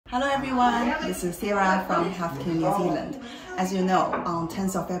Hello everyone, this is Sarah from Healthcare New Zealand. As you know, on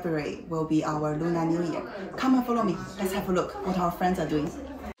 10th of February will be our Lunar New Year. Come and follow me, let's have a look what our friends are doing.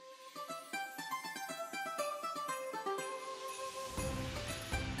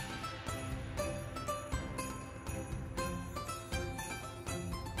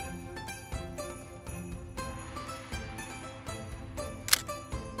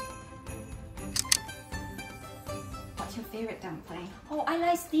 What's your favorite dumpling? Oh, I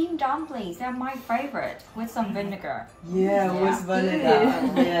like steamed dumplings. They're my favorite with some vinegar. Yeah, with vinegar.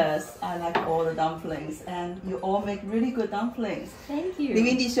 Yes, I like all the dumplings, and you all make really good dumplings. Thank you. 李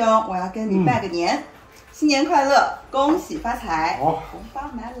明弟兄，我要跟你拜个年，新年快乐，恭喜发财。好，红包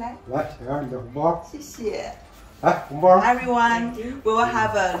拿来。来，小杨，你的红包。谢谢。 来，红包。 Everyone, we will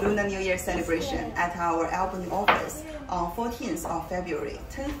have a Lunar New Year celebration at our Albany office on 14th of February,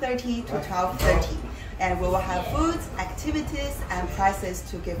 10:30 to 12:30, and we will have foods, activities, and prizes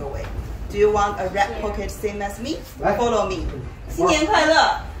to give away. Do you want a red pocket same as me? Follow me. 新年快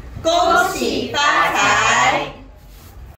乐，恭喜发财。